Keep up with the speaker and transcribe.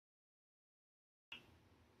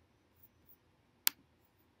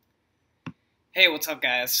Hey, what's up,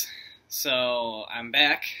 guys? So, I'm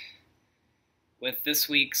back with this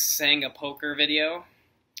week's Zynga Poker video.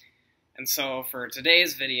 And so, for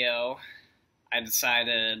today's video, I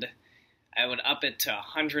decided I would up it to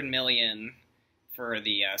 100 million for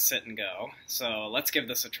the sit and go. So, let's give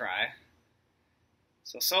this a try.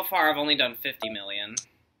 So far I've only done 50 million.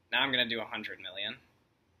 Now I'm going to do 100 million.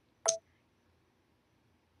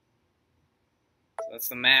 So, that's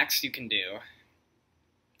the max you can do.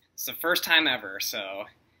 It's the first time ever, so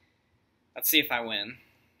let's see if I win.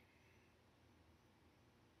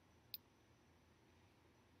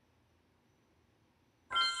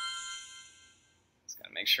 Just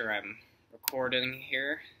gotta make sure I'm recording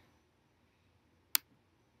here.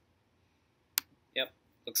 Yep,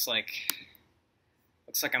 looks like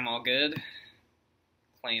I'm all good.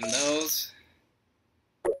 Claim those.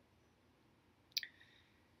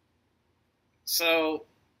 So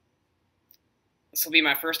this will be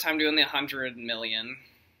my first time doing the 100 million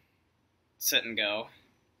sit and go.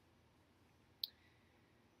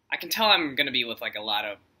 I can tell I'm going to be with like a lot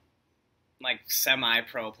of like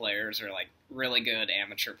semi-pro players or like really good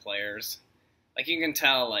amateur players. Like you can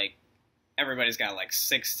tell like everybody's got like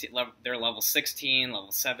 16, they're level 16,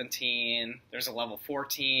 level 17, there's a level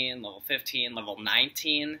 14, level 15, level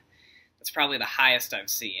 19. That's probably the highest I've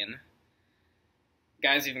seen.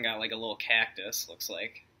 Guys even got like a little cactus, looks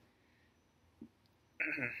like.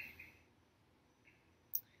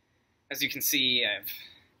 As you can see, I've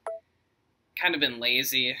kind of been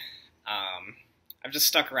lazy. I've just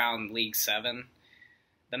stuck around League 7.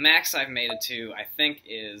 The max I've made it to, I think,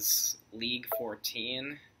 is League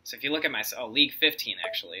 14. So if you look at my... Oh, League 15,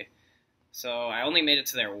 actually. So I only made it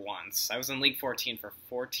to there once. I was in League 14 for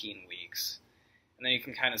 14 weeks. And then you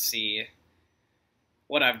can kind of see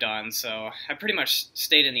what I've done. So I pretty much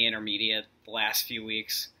stayed in the intermediate the last few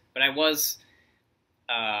weeks. But I was...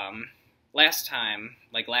 last time,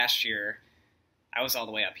 like last year, I was all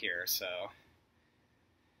the way up here, so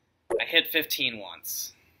I hit 15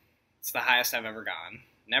 once. It's the highest I've ever gone.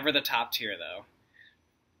 Never the top tier, though.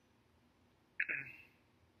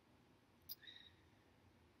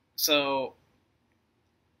 So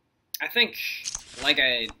I think, like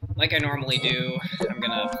I normally do, I'm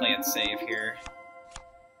gonna play it safe here.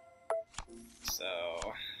 So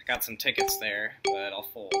I got some tickets there, but I'll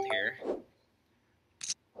fold here.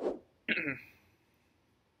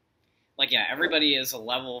 Like, yeah, everybody is a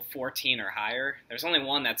level 14 or higher. There's only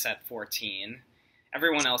one that's at 14.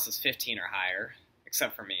 Everyone else is 15 or higher,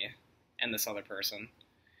 except for me and this other person.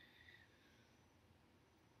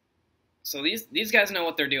 So these guys know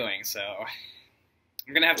what they're doing, so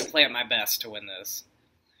I'm going to have to play at my best to win this.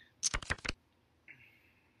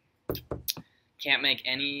 Can't make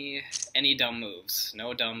any dumb moves.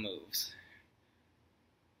 No dumb moves.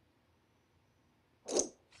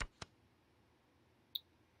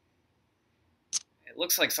 It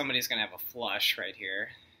looks like somebody's going to have a flush right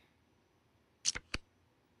here.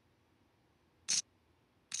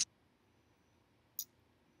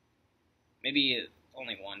 Maybe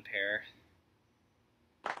only one pair.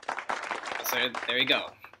 So there you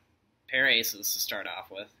go. Pair of aces to start off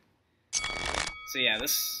with. So yeah,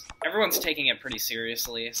 everyone's taking it pretty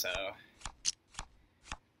seriously, so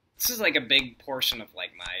this is like a big portion of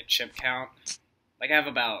like my chip count. Like I have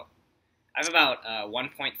about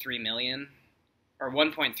 1.3 million. Or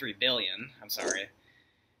 1.3 billion, I'm sorry,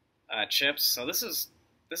 chips. So this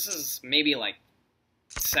is maybe like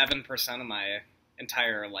 7% of my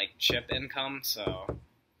entire like chip income. So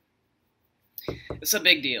it's a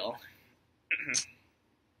big deal.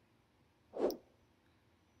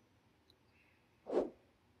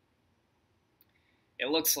 It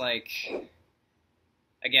looks like,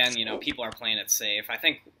 again, you know, people are playing it safe. I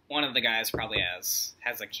think one of the guys probably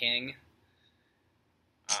has a king.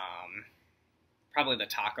 Probably the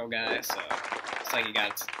taco guy, so it's like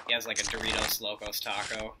he has like a Doritos Locos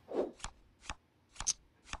taco.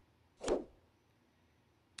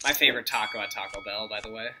 My favorite taco at Taco Bell, by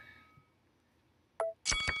the way.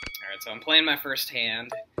 Alright, so I'm playing my first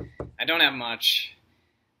hand. I don't have much.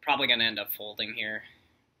 Probably gonna end up folding here.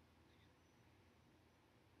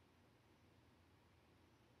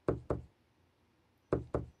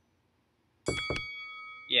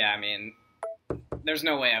 Yeah, I mean, there's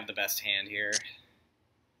no way I have the best hand here.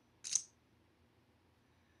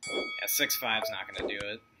 Yeah, 6-5's not going to do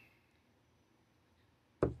it.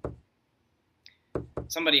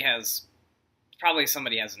 Probably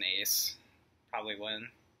somebody has an ace. Probably win.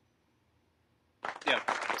 Yep,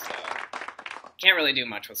 so can't really do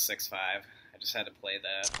much with 6-5. I just had to play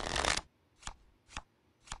that.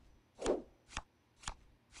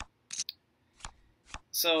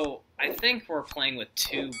 So I think we're playing with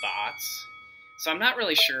two bots. So I'm not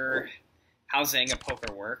really sure how Zynga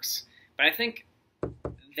Poker works, but I think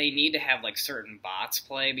they need to have like certain bots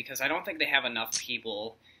play because I don't think they have enough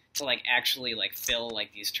people to like actually like fill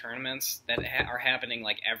like these tournaments that are happening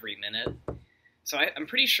like every minute. So I'm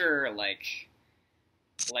pretty sure like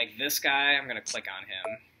this guy, I'm gonna click on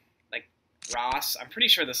him. Like Ross, I'm pretty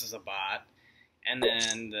sure this is a bot. And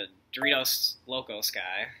then the Doritos Locos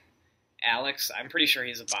guy, Alex, I'm pretty sure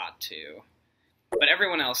he's a bot too. But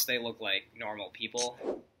everyone else, they look like normal people.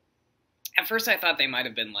 At first I thought they might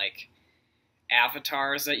have been like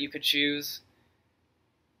avatars that you could choose.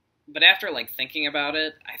 But after like thinking about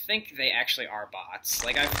it, I think they actually are bots.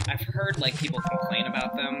 Like I've heard like people complain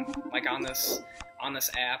about them like on this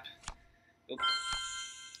app. Oops.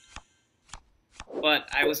 But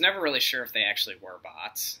I was never really sure if they actually were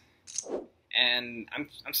bots. And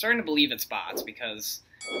I'm starting to believe it's bots because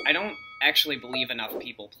I don't actually believe enough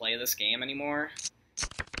people play this game anymore.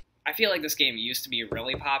 I feel like this game used to be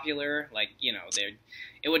really popular. Like, you know,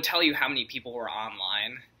 it would tell you how many people were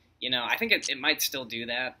online. You know, I think it might still do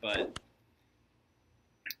that, but,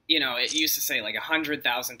 you know, it used to say like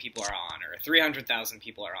 100,000 people are on or 300,000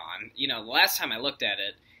 people are on. You know, the last time I looked at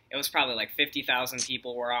it, it was probably like 50,000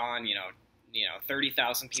 people were on, you know,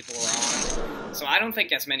 30,000 people were on. So I don't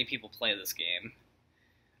think as many people play this game.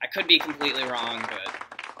 I could be completely wrong, but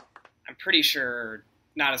I'm pretty sure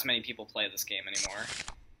not as many people play this game anymore.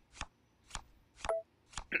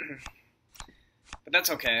 But that's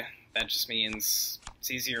okay. That just means it's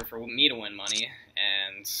easier for me to win money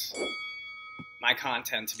and my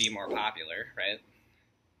content to be more popular, right?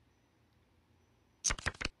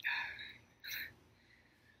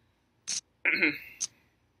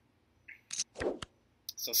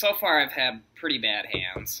 So far I've had pretty bad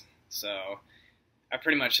hands, so I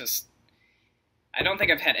pretty much just, I don't think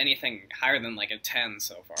I've had anything higher than like a 10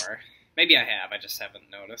 so far. Maybe I have, I just haven't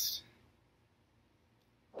noticed.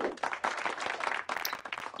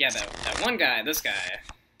 Yeah, that one guy, this guy,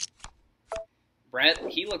 Brett,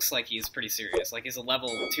 he looks like he's pretty serious. Like he's a level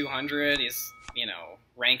 200, he's, you know,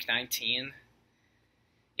 rank 19.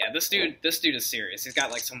 Yeah, this dude is serious. He's got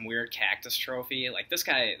like some weird cactus trophy. Like this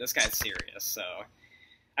guy's serious, so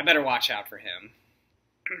I better watch out for him.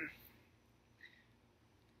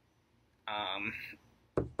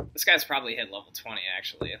 This guy's probably hit level 20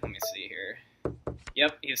 actually. Let me see here.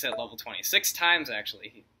 Yep, he's hit level 20 6 times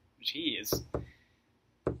actually. Jeez.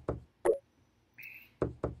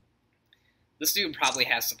 This dude probably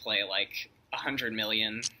has to play like 100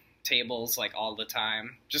 million tables like all the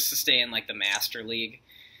time just to stay in like the Master League.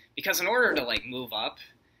 Because in order to like move up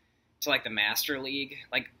to like the Master League,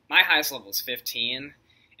 like my highest level is 15,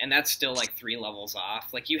 and that's still like 3 levels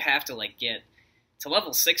off. Like you have to like get to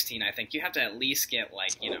level 16, I think you have to at least get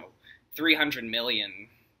like, you know, $300 million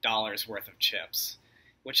worth of chips,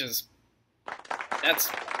 which is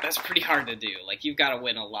that's pretty hard to do. Like you've got to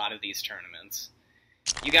win a lot of these tournaments.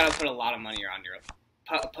 You got to put a lot of money on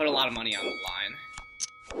put a lot of money on the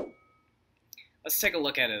line. Let's take a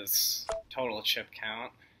look at his total chip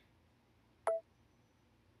count.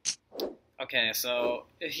 Okay, so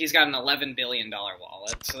he's got an $11 billion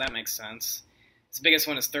wallet, so that makes sense. His biggest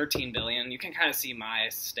one is $13 billion. You can kind of see my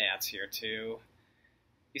stats here too.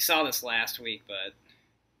 You saw this last week, but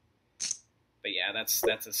yeah, that's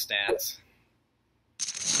his stats.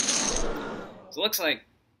 So it looks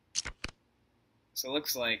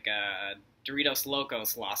like Doritos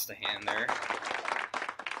Locos lost a hand there.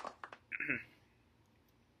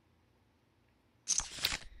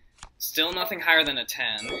 Still nothing higher than a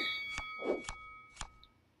 10.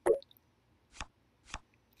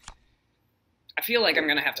 I feel like I'm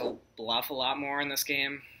gonna have to bluff a lot more in this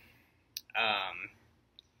game. I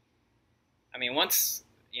mean, once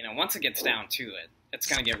it gets down to it, it's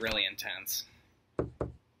gonna get really intense.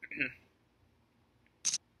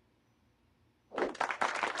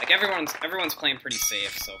 Like everyone's playing pretty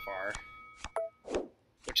safe so far,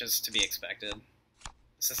 which is to be expected.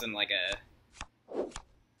 This isn't like a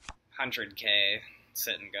 100K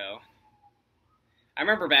sit and go. I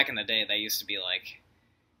remember back in the day that used to be like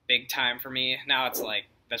big time for me. Now it's like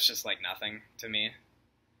that's just like nothing to me.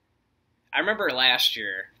 I remember last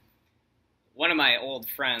year, one of my old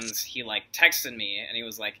friends, he like texted me and he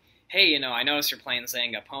was like, "Hey, you know, I noticed you're playing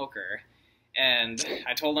Zynga Poker," and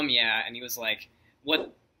I told him yeah, and he was like,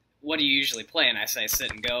 "What do you usually play?" And I say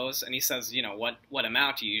sit and goes, and he says, "You know, what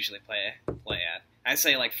amount do you usually play at?" I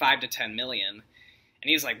say like 5 to 10 million, and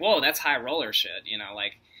he's like, "Whoa, that's high roller shit." You know,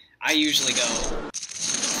 like I usually go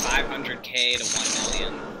 500K to 1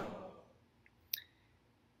 million.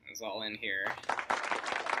 It's all in here.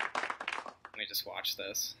 Let me just watch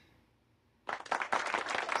this.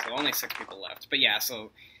 So only 6 people left. But yeah,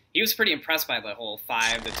 so he was pretty impressed by the whole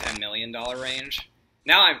 $5 to $10 million range.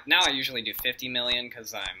 Now I usually do 50 million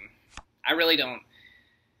because I really don't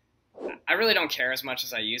care as much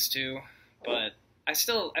as I used to, but I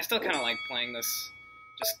still kind of like playing this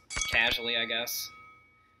just casually, I guess.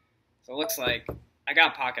 So it looks like I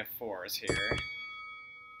got pocket fours here.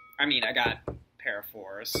 I mean, I got pair of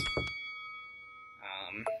fours.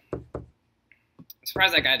 I'm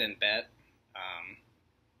surprised that guy didn't bet.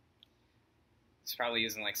 He's probably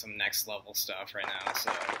using like some next level stuff right now,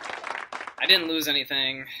 so I didn't lose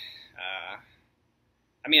anything.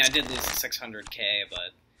 I mean, I did lose the 600K,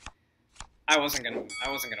 but I wasn't gonna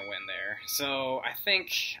win there. So I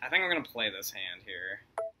think I'm gonna play this hand here,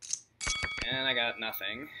 and I got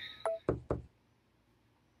nothing.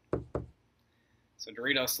 So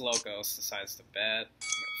Doritos Locos decides to bet.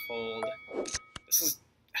 I'm gonna fold. This is.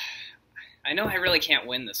 I know I really can't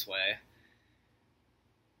win this way.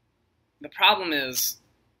 The problem is,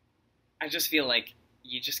 I just feel like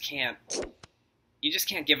you just can't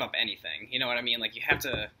give up anything. You know what I mean? Like you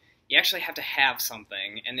actually have to have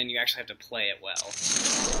something, and then you actually have to play it well.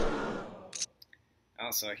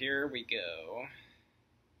 Oh, so here we go.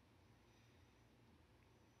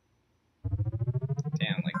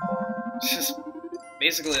 Damn, like, just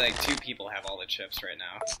basically like 2 people have all the chips right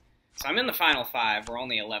now. So I'm in the final 5. We're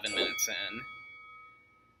only 11 minutes in.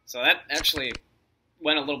 So that actually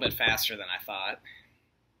went a little bit faster than I thought.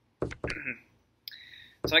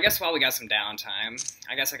 So I guess while we got some downtime,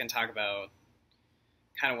 I guess I can talk about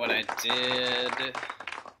kind of what I did, kind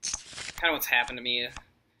of what's happened to me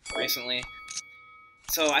recently.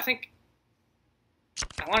 So I think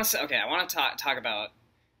I want to talk about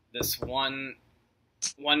this one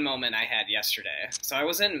moment I had yesterday. So I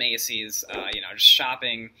was in Macy's, just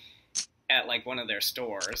shopping at like one of their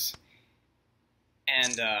stores,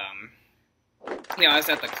 and I was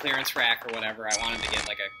at the clearance rack or whatever. I wanted to get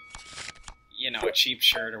like a cheap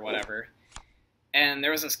shirt or whatever. And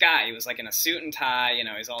there was this guy. He was like in a suit and tie.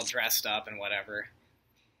 He's all dressed up and whatever.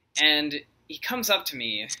 And he comes up to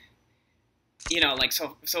me.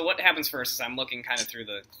 So what happens first is I'm looking kind of through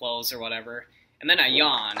the clothes or whatever. And then I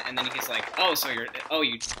yawn, and then he's like, are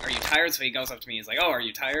you tired? So he goes up to me, he's like, oh, are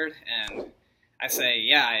you tired? And I say,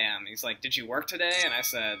 yeah, I am. He's like, did you work today? And I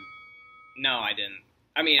said, no, I didn't.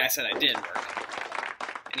 I mean, I said I did work.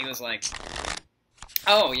 And he was like,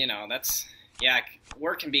 oh,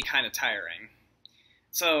 work can be kind of tiring.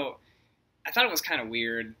 So I thought it was kind of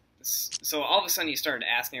weird. So all of a sudden he started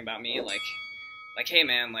asking about me, like, hey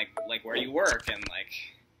man, like where you work, and like,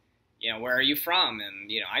 where are you from?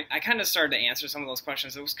 And, I kind of started to answer some of those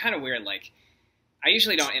questions. It was kind of weird. Like, I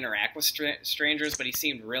usually don't interact with strangers, but he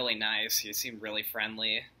seemed really nice. He seemed really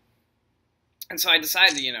friendly. And so I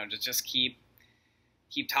decided, to just keep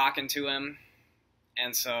talking to him.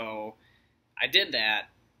 And so I did that.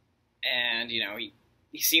 And,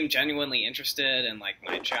 he seemed genuinely interested in, like,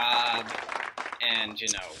 my job and,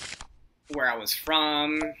 where I was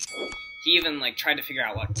from. He even, like, tried to figure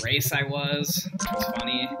out what race I was, which was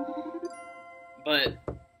funny. But,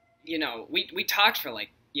 we talked for, like,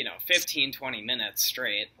 15, 20 minutes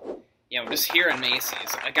straight, just here in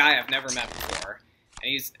Macy's, a guy I've never met before.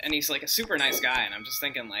 And he's like a super nice guy, and I'm just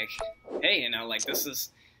thinking, like, hey, like, this is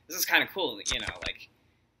kind of cool, like,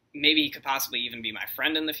 maybe he could possibly even be my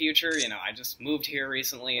friend in the future. I just moved here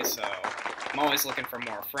recently, so I'm always looking for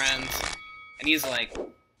more friends. And he's like,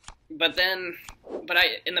 but in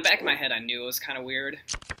the back of my head, I knew it was kind of weird.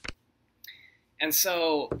 And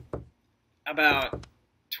so about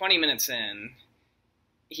 20 minutes in,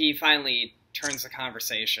 he finally turns the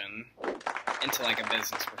conversation into like a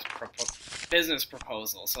business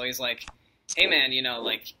proposal. So he's like, hey man, you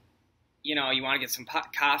want to get some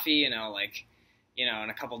coffee, in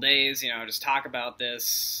a couple days, just talk about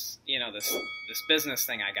this, this business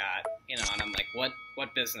thing I got, and I'm like,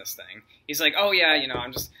 what business thing? He's like, oh yeah,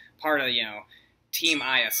 I'm just part of, Team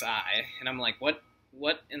ISI. And I'm like, what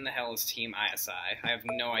in the hell is Team ISI? I have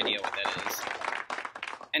no idea what that is.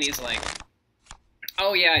 And he's like,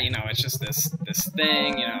 oh yeah, it's just this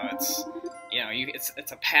thing,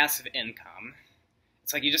 it's a passive income.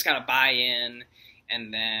 It's like you just gotta buy in,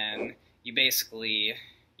 and then you basically,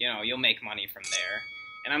 you'll make money from there.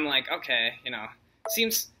 And I'm like, okay,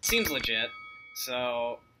 seems legit.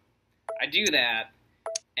 So I do that,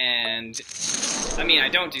 and I mean, I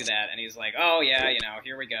don't do that. And he's like, oh yeah,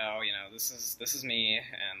 here we go, this is me.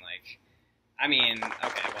 And like, I mean,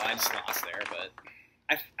 okay, well, I just lost there, but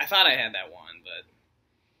I thought I had that one, but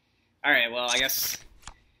all right, well, I guess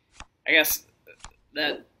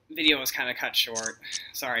that video was kind of cut short.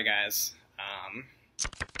 Sorry, guys.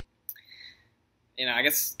 I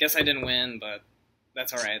guess I didn't win, but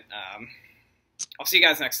that's all right. I'll see you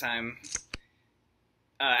guys next time.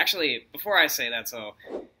 Actually, before I say that, so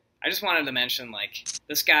I just wanted to mention, like,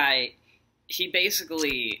 this guy, he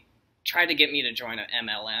basically tried to get me to join an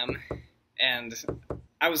MLM, and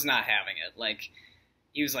I was not having it. Like,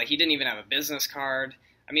 he was like, he didn't even have a business card.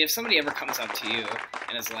 I mean, if somebody ever comes up to you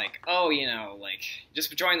and is like, oh, you know, like,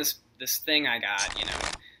 just join this thing I got, you know,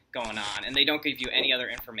 going on, and they don't give you any other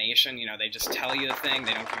information, you know, they just tell you the thing,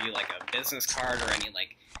 they don't give you, like, a business card or any,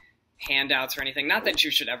 like, handouts or anything. Not that you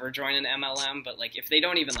should ever join an MLM, but, like, if they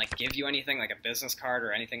don't even, like, give you anything, like a business card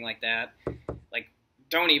or anything like that, like,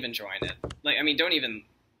 don't even join it. Like, I mean, don't even,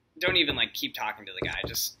 like, keep talking to the guy.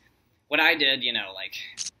 Just, what I did, you know, like,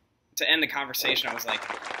 to end the conversation, I was like,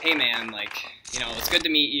 hey, man, like, you know, it's good to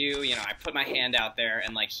meet you. You know, I put my hand out there,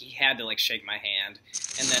 and, like, he had to, like, shake my hand.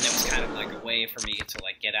 And then it was kind of, like, a way for me to,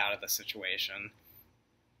 like, get out of the situation.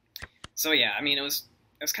 So, yeah, I mean, it was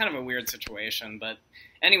kind of a weird situation. But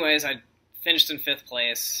anyways, I finished in 5th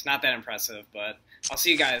place. Not that impressive, but I'll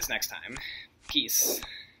see you guys next time. Peace.